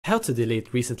How to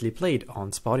delete recently played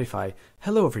on Spotify.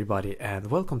 Hello everybody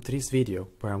and welcome to this video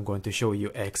where I'm going to show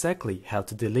you exactly how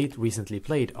to delete recently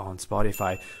played on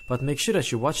Spotify, but make sure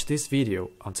that you watch this video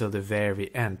until the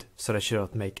very end so that you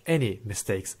don't make any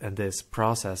mistakes in this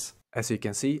process. As you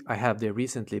can see, I have the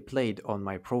recently played on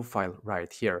my profile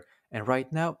right here, and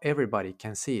right now everybody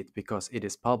can see it because it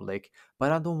is public,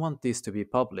 but I don't want this to be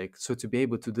public, so to be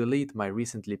able to delete my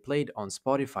recently played on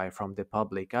Spotify from the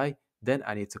public eye, then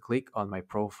I need to click on my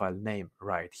profile name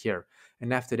right here.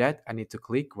 And after that, I need to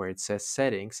click where it says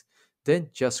settings,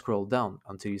 then just scroll down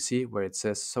until you see where it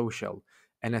says social.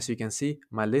 And as you can see,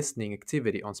 my listening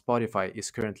activity on Spotify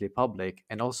is currently public,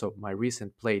 and also my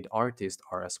recent played artists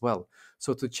are as well.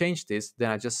 So to change this, then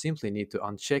I just simply need to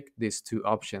uncheck these two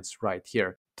options right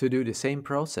here. To do the same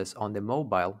process on the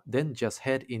mobile, then just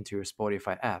head into your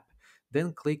Spotify app.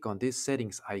 Then click on this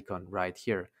settings icon right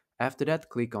here. After that,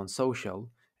 click on social,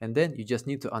 and then you just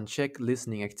need to uncheck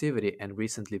listening activity and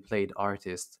recently played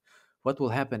artists. What will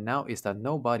happen now is that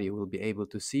nobody will be able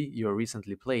to see your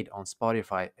recently played on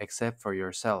Spotify except for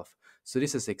yourself. So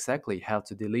this is exactly how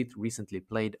to delete recently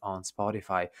played on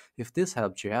Spotify. If this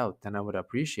helped you out, then I would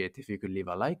appreciate if you could leave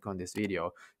a like on this video,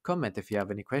 comment if you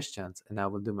have any questions, and I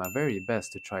will do my very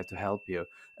best to try to help you.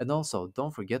 And also,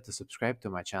 don't forget to subscribe to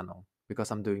my channel,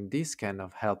 because I'm doing these kind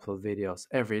of helpful videos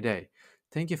every day.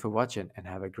 Thank you for watching and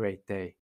have a great day.